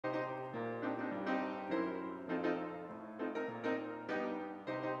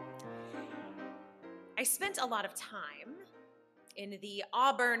I spent a lot of time in the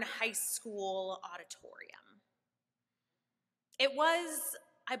Auburn High School auditorium. It was,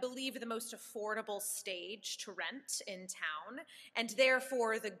 I believe, the most affordable stage to rent in town, and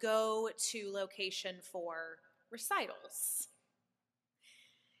therefore the go-to location for recitals.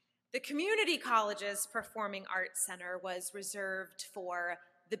 The community college's Performing Arts Center was reserved for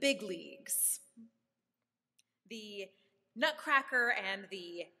the big leagues. The Nutcracker and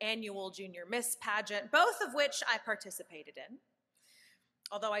the annual Junior Miss pageant, both of which I participated in.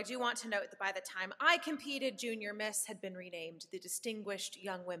 Although I do want to note that by the time I competed, Junior Miss had been renamed the Distinguished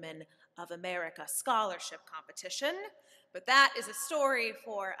Young Women of America Scholarship Competition, but that is a story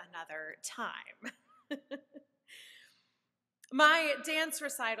for another time. My dance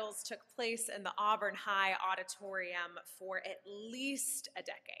recitals took place in the Auburn High Auditorium for at least a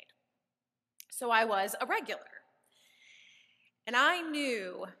decade. So I was a regular. And I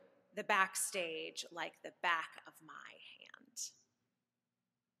knew the backstage like the back of my hand.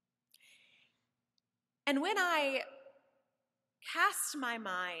 And when I cast my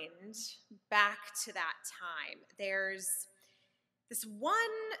mind back to that time, there's this one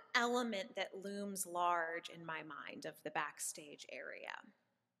element that looms large in my mind of the backstage area: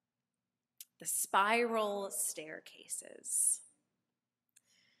 the spiral staircases.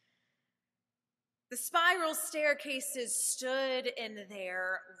 The spiral staircases stood in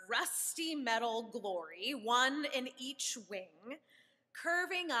their rusty metal glory, one in each wing,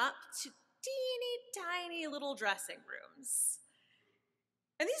 curving up to teeny tiny little dressing rooms.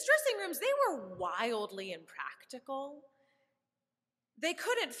 And these dressing rooms, they were wildly impractical. They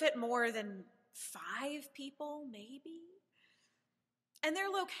couldn't fit more than 5 people, maybe. And their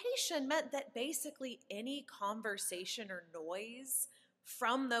location meant that basically any conversation or noise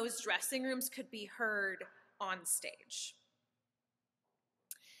from those dressing rooms could be heard on stage.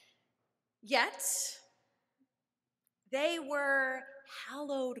 Yet, they were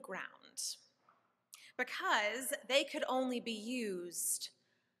hallowed ground because they could only be used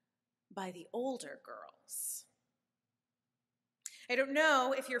by the older girls. I don't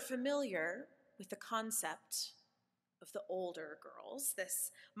know if you're familiar with the concept of the older girls.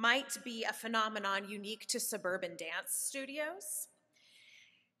 This might be a phenomenon unique to suburban dance studios.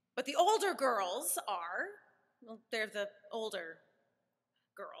 But the older girls are, well, they're the older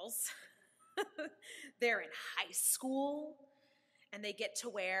girls. They're in high school, and they get to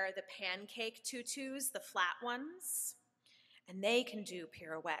wear the pancake tutus, the flat ones, and they can do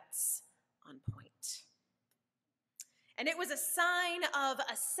pirouettes on point. And it was a sign of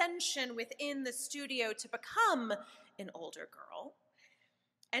ascension within the studio to become an older girl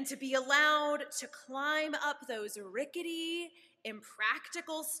and to be allowed to climb up those rickety,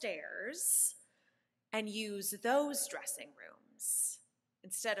 impractical stairs and use those dressing rooms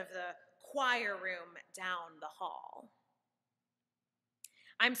instead of the choir room down the hall.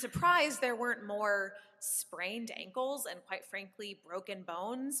 I'm surprised there weren't more sprained ankles and, quite frankly, broken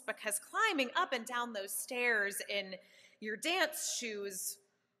bones, because climbing up and down those stairs in your dance shoes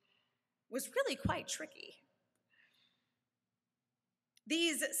was really quite tricky.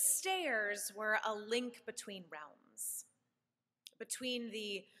 These stairs were a link between realms, between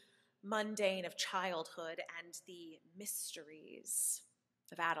the mundane of childhood and the mysteries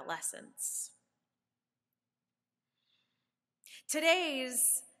of adolescence.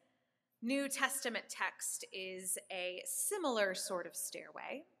 Today's New Testament text is a similar sort of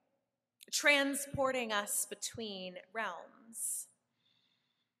stairway, transporting us between realms.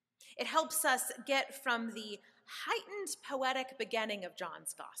 It helps us get from the heightened poetic beginning of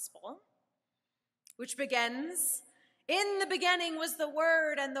John's Gospel, which begins, "In the beginning was the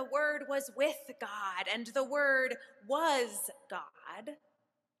Word, and the Word was with God, and the Word was God,"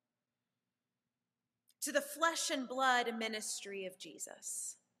 to the flesh and blood ministry of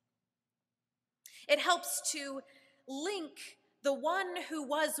Jesus. It helps to link the one who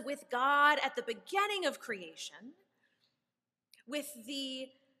was with God at the beginning of creation with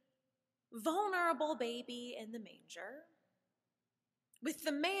the vulnerable baby in the manger, with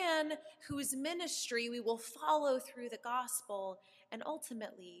the man whose ministry we will follow through the gospel and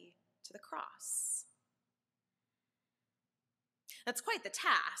ultimately to the cross. That's quite the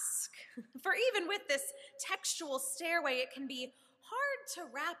task, for even with this textual stairway, it can be hard to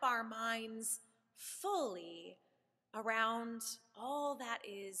wrap our minds fully around all that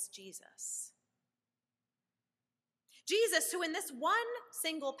is Jesus. Jesus, who in this one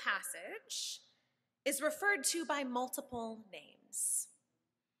single passage is referred to by multiple names.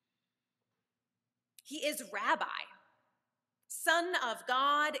 He is Rabbi, Son of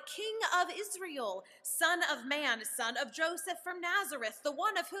God, King of Israel, Son of Man, Son of Joseph from Nazareth, the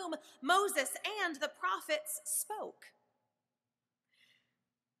one of whom Moses and the prophets spoke.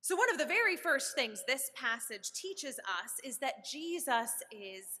 So one of the very first things this passage teaches us is that Jesus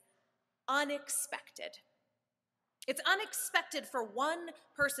is unexpected. It's unexpected for one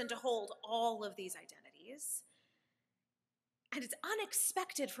person to hold all of these identities. And it's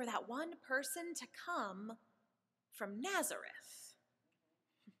unexpected for that one person to come from Nazareth.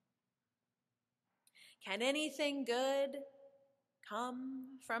 Can anything good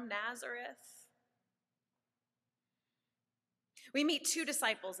come from Nazareth? We meet two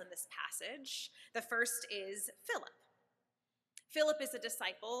disciples in this passage. The first is Philip. Philip is a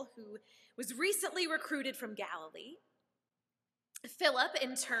disciple who was recently recruited from Galilee. Philip,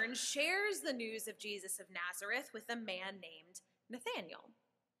 in turn, shares the news of Jesus of Nazareth with a man named Nathanael.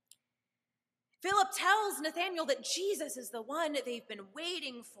 Philip tells Nathanael that Jesus is the one they've been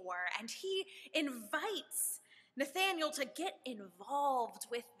waiting for, and he invites Nathanael to get involved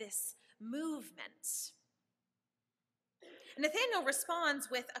with this movement. Nathanael responds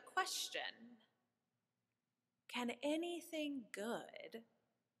with a question. Can anything good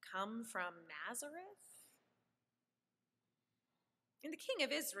come from Nazareth? And the King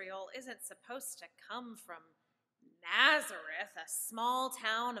of Israel isn't supposed to come from Nazareth, a small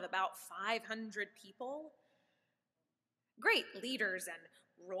town of about 500 people. Great leaders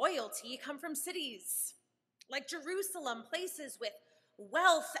and royalty come from cities like Jerusalem, places with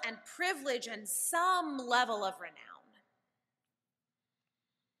wealth and privilege and some level of renown.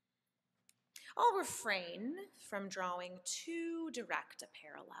 I'll refrain from drawing too direct a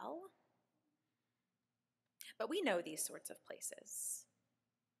parallel, but we know these sorts of places,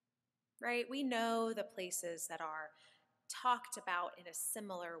 right? We know the places that are talked about in a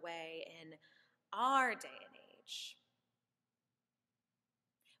similar way in our day and age.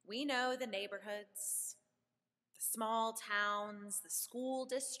 We know the neighborhoods, the small towns, the school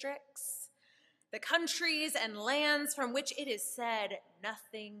districts, the countries and lands from which it is said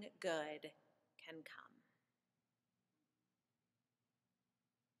nothing good can come.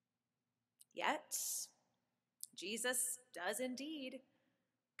 Yet, Jesus does indeed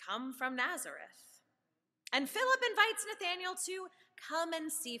come from Nazareth. And Philip invites Nathanael to come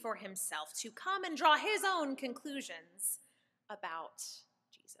and see for himself, to come and draw his own conclusions about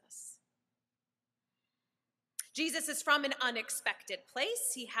Jesus. Jesus is from an unexpected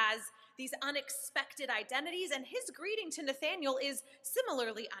place. He has these unexpected identities, and his greeting to Nathanael is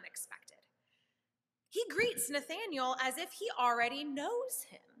similarly unexpected. He greets Nathanael as if he already knows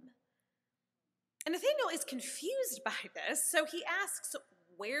him. And Nathanael is confused by this, so he asks,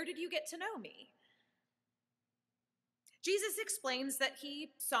 "Where did you get to know me?" Jesus explains that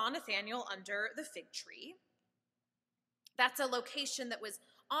he saw Nathanael under the fig tree. That's a location that was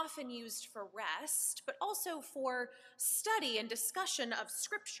often used for rest, but also for study and discussion of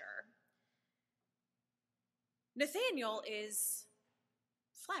Scripture. Nathanael is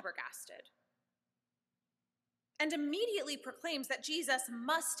flabbergasted and immediately proclaims that Jesus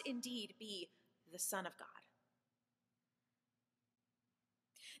must indeed be the Son of God.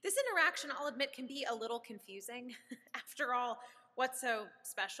 This interaction, I'll admit, can be a little confusing. After all, what's so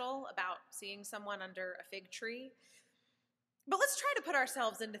special about seeing someone under a fig tree? But let's try to put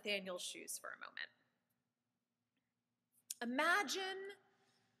ourselves in Nathanael's shoes for a moment. Imagine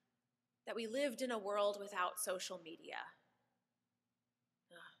that we lived in a world without social media.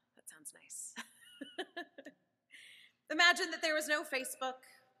 Oh, that sounds nice. Imagine that there was no Facebook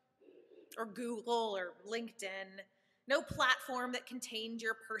or Google or LinkedIn, no platform that contained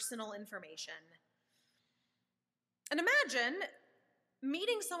your personal information. And imagine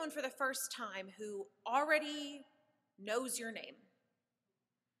meeting someone for the first time who already knows your name.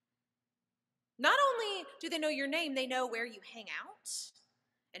 Not only do they know your name, they know where you hang out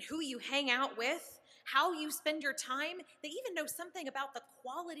and who you hang out with, how you spend your time. They even know something about the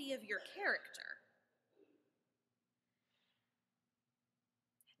quality of your character.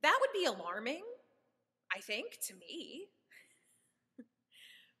 That would be alarming, I think, to me.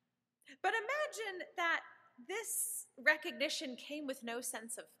 But imagine that this recognition came with no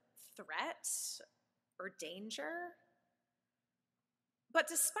sense of threat or danger. But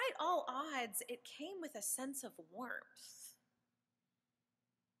despite all odds, it came with a sense of warmth.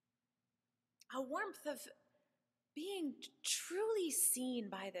 A warmth of being truly seen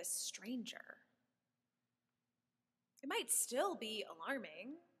by this stranger. It might still be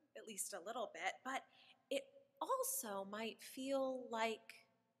alarming, at least a little bit, but it also might feel like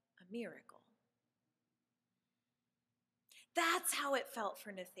a miracle. That's how it felt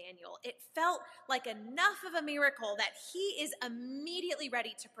for Nathanael. It felt like enough of a miracle that he is immediately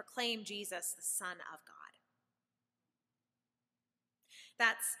ready to proclaim Jesus, the Son of God.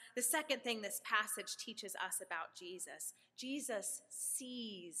 That's the second thing this passage teaches us about Jesus. Jesus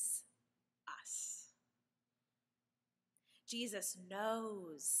sees us. Jesus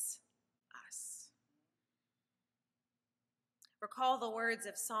knows us. Recall the words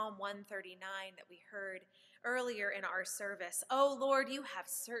of Psalm 139 that we heard earlier in our service. "O Lord, you have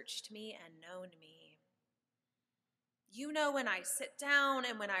searched me and known me. You know when I sit down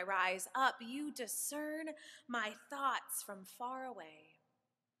and when I rise up. You discern my thoughts from far away.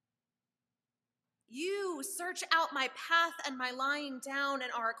 You search out my path and my lying down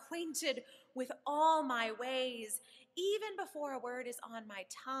and are acquainted with all my ways. Even before a word is on my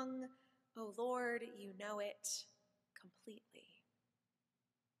tongue, O Lord, you know it completely."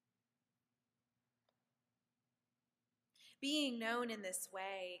 Being known in this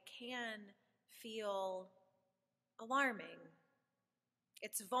way can feel alarming.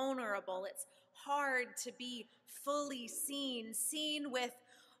 It's vulnerable. It's hard to be fully seen with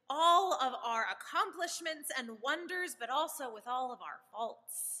all of our accomplishments and wonders, but also with all of our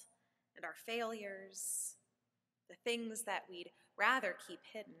faults and our failures, the things that we'd rather keep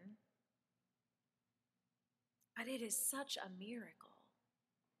hidden. But it is such a miracle.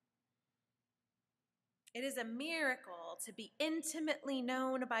 It is a miracle to be intimately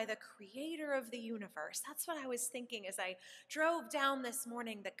known by the creator of the universe. That's what I was thinking as I drove down this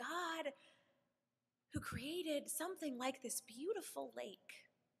morning. The God who created something like this beautiful lake.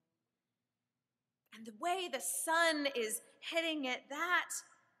 And the way the sun is hitting it, that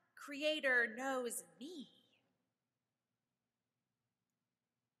creator knows me.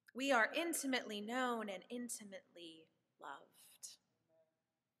 We are intimately known and intimately loved.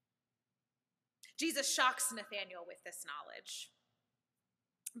 Jesus shocks Nathanael with this knowledge.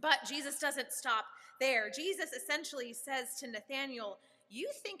 But Jesus doesn't stop there. Jesus essentially says to Nathanael,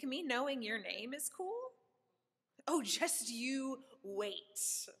 "You think me knowing your name is cool? Oh, just you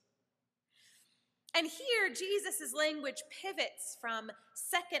wait." And here, Jesus' language pivots from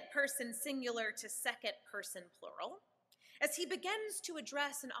second person singular to second person plural, as he begins to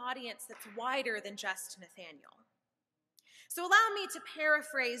address an audience that's wider than just Nathanael. So allow me to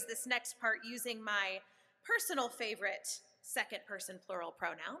paraphrase this next part using my personal favorite second person plural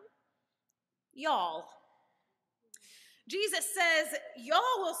pronoun, y'all. Jesus says,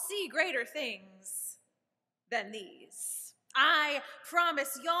 "Y'all will see greater things than these. I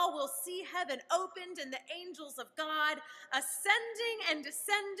promise y'all will see heaven opened and the angels of God ascending and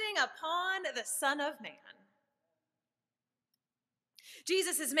descending upon the Son of Man."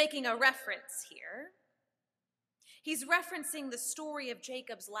 Jesus is making a reference here. He's referencing the story of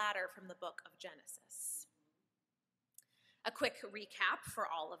Jacob's ladder from the book of Genesis. A quick recap for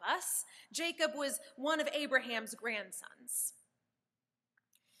all of us. Jacob was one of Abraham's grandsons.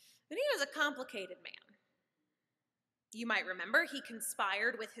 But he was a complicated man. You might remember he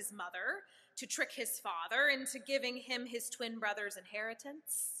conspired with his mother to trick his father into giving him his twin brother's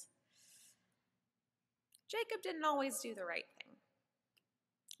inheritance. Jacob didn't always do the right thing,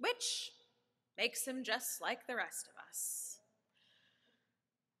 which makes him just like the rest of us.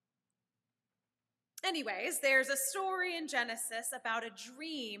 Anyways, there's a story in Genesis about a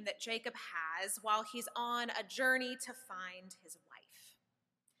dream that Jacob has while he's on a journey to find his wife.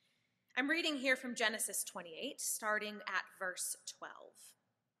 I'm reading here from Genesis 28, starting at verse 12.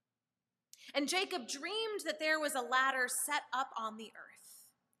 "And Jacob dreamed that there was a ladder set up on the earth,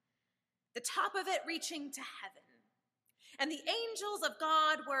 the top of it reaching to heaven. And the angels of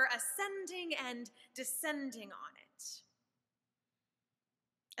God were ascending and descending on it.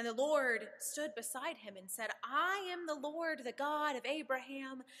 And the Lord stood beside him and said, 'I am the Lord, the God of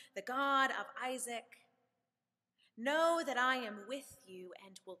Abraham, the God of Isaac. Know that I am with you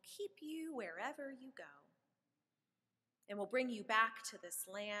and will keep you wherever you go, and will bring you back to this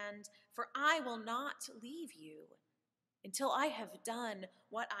land, for I will not leave you until I have done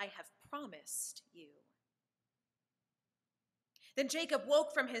what I have promised you.' Then Jacob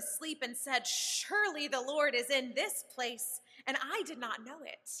woke from his sleep and said, 'Surely the Lord is in this place, and I did not know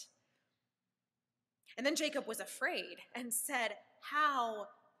it.' And then Jacob was afraid and said,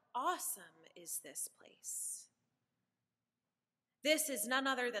 'How awesome is this place! This is none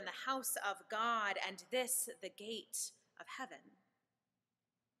other than the house of God, and this the gate of heaven.'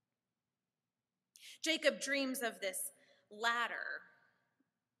 Jacob dreams of this ladder.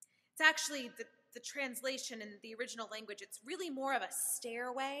 It's actually the translation in the original language, it's really more of a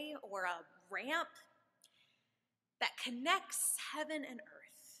stairway or a ramp that connects heaven and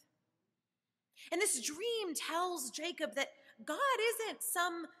earth. And this dream tells Jacob that God isn't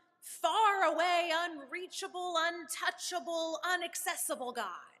some far away, unreachable, untouchable, inaccessible God.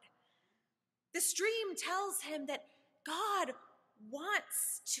 This dream tells him that God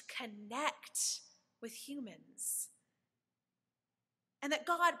wants to connect with humans, and that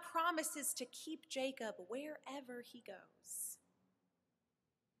God promises to keep Jacob wherever he goes.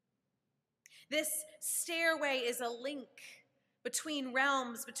 This stairway is a link between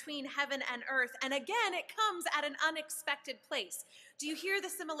realms, between heaven and earth, and again, it comes at an unexpected place. Do you hear the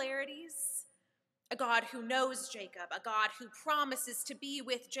similarities? A God who knows Jacob, a God who promises to be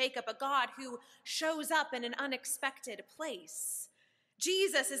with Jacob, a God who shows up in an unexpected place.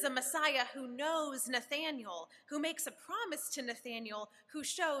 Jesus is a Messiah who knows Nathanael, who makes a promise to Nathanael, who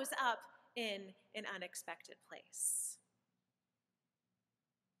shows up in an unexpected place.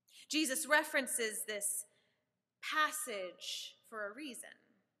 Jesus references this passage for a reason.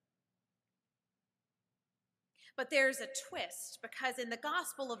 But there's a twist, because in the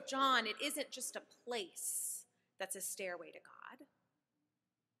Gospel of John, it isn't just a place that's a stairway to God.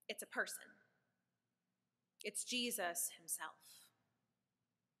 It's a person. It's Jesus himself.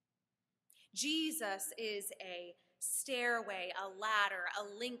 Jesus is a stairway, a ladder,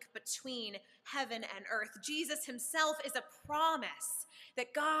 a link between heaven and earth. Jesus himself is a promise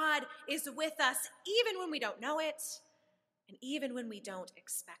that God is with us even when we don't know it and even when we don't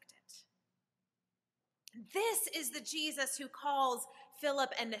expect it. This is the Jesus who calls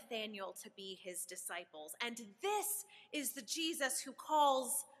Philip and Nathanael to be his disciples. And this is the Jesus who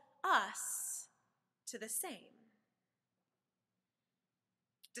calls us to the same.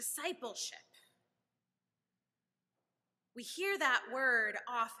 Discipleship. We hear that word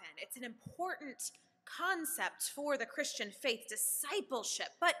often. It's an important concept for the Christian faith, discipleship.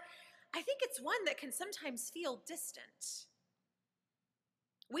 But I think it's one that can sometimes feel distant.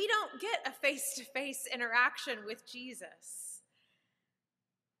 We don't get a face-to-face interaction with Jesus.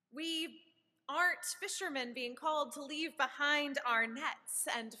 We aren't fishermen being called to leave behind our nets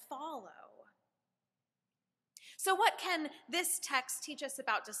and follow. So what can this text teach us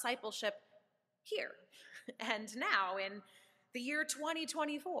about discipleship here and now in the year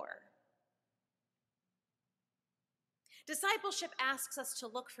 2024? Discipleship asks us to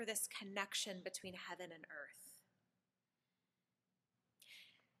look for this connection between heaven and earth.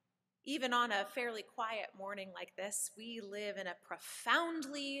 Even on a fairly quiet morning like this, we live in a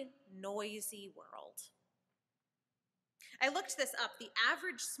profoundly noisy world. I looked this up. The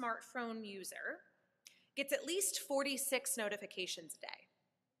average smartphone user gets at least 46 notifications a day.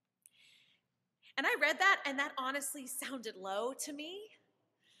 And I read that, and that honestly sounded low to me.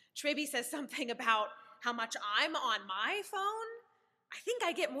 Which maybe says something about how much I'm on my phone. I think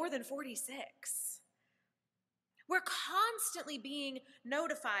I get more than 46. We're constantly being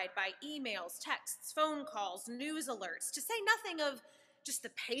notified by emails, texts, phone calls, news alerts, to say nothing of just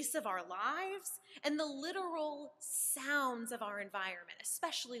the pace of our lives and the literal sounds of our environment,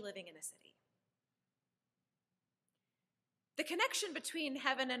 especially living in a city. The connection between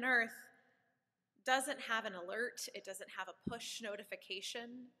heaven and earth doesn't have an alert. It doesn't have a push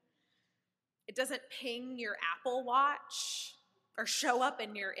notification. It doesn't ping your Apple Watch or show up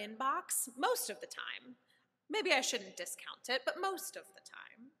in your inbox most of the time. Maybe I shouldn't discount it, but most of the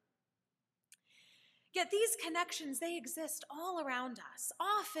time. Yet these connections, they exist all around us,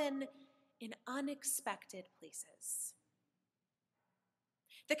 often in unexpected places.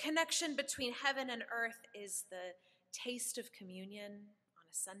 The connection between heaven and earth is the taste of communion on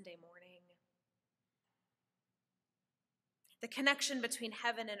a Sunday morning. The connection between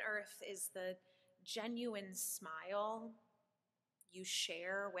heaven and earth is the genuine smile you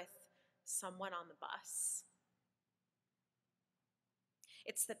share with someone on the bus.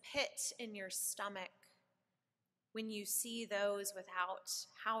 It's the pit in your stomach when you see those without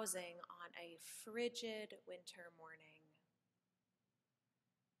housing on a frigid winter morning.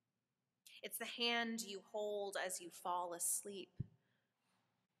 It's the hand you hold as you fall asleep,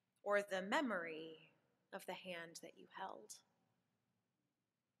 or the memory of the hand that you held.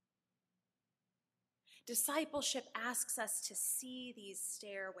 Discipleship asks us to see these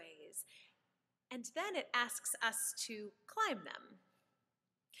stairways, and then it asks us to climb them,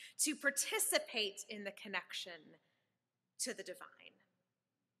 to participate in the connection to the divine.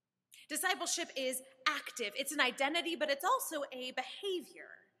 Discipleship is active. It's an identity, but it's also a behavior.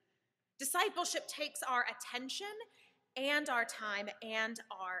 Discipleship takes our attention and our time and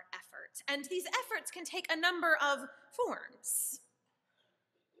our effort. And these efforts can take a number of forms.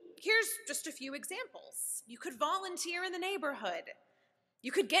 Here's just a few examples. You could volunteer in the neighborhood.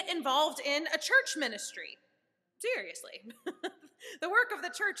 You could get involved in a church ministry. Seriously. The work of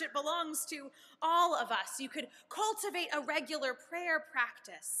the church, it belongs to all of us. You could cultivate a regular prayer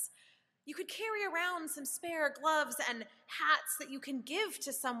practice. You could carry around some spare gloves and hats that you can give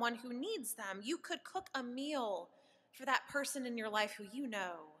to someone who needs them. You could cook a meal for that person in your life who you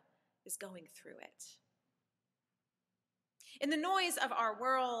know is going through it. In the noise of our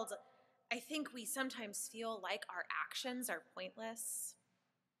world, I think we sometimes feel like our actions are pointless.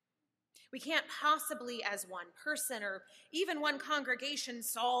 We can't possibly, as one person or even one congregation,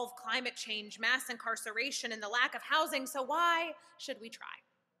 solve climate change, mass incarceration, and the lack of housing, so why should we try?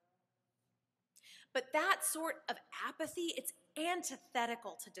 But that sort of apathy, it's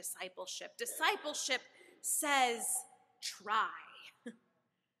antithetical to discipleship. Discipleship says, try.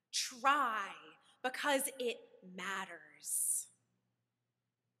 Try, because it matters.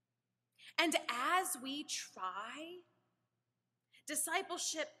 And as we try,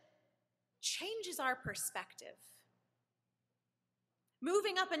 discipleship changes our perspective.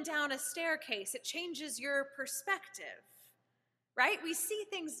 Moving up and down a staircase, it changes your perspective, right? We see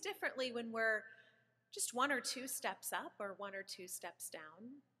things differently when we're just 1 or 2 steps up or 1 or 2 steps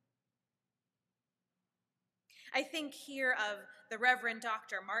down. I think here of the Reverend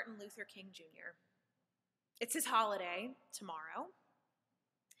Dr. Martin Luther King Jr. It's his holiday tomorrow,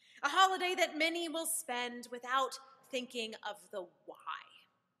 a holiday that many will spend without thinking of the why.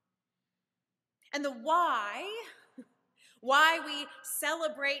 And the why we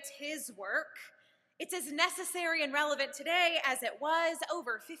celebrate his work, it's as necessary and relevant today as it was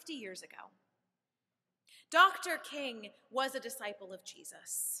over 50 years ago. Dr. King was a disciple of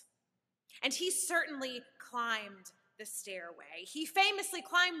Jesus, and he certainly climbed the stairway. He famously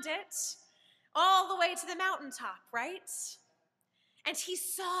climbed it all the way to the mountaintop, right? And he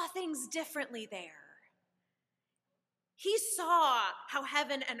saw things differently there. He saw how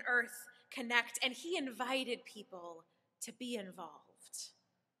heaven and earth connect, and he invited people to be involved.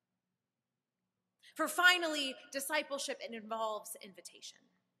 For finally, discipleship, it involves invitation.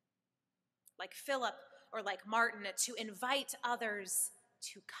 Like Philip or like Martin, to invite others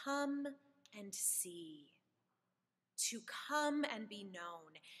to come and see, to come and be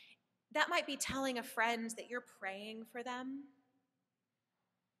known. That might be telling a friend that you're praying for them,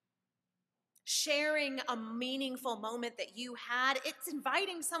 sharing a meaningful moment that you had. It's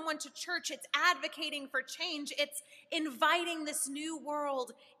inviting someone to church. It's advocating for change. It's inviting this new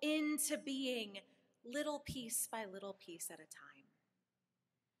world into being, little piece by little piece at a time.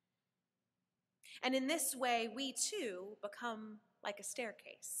 And in this way, we too become like a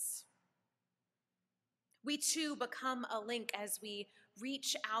staircase. We too become a link as we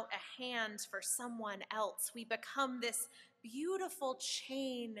reach out a hand for someone else. We become this beautiful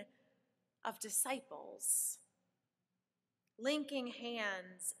chain of disciples, linking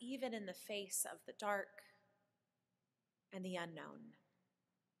hands even in the face of the dark and the unknown.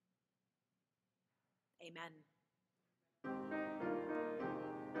 Amen.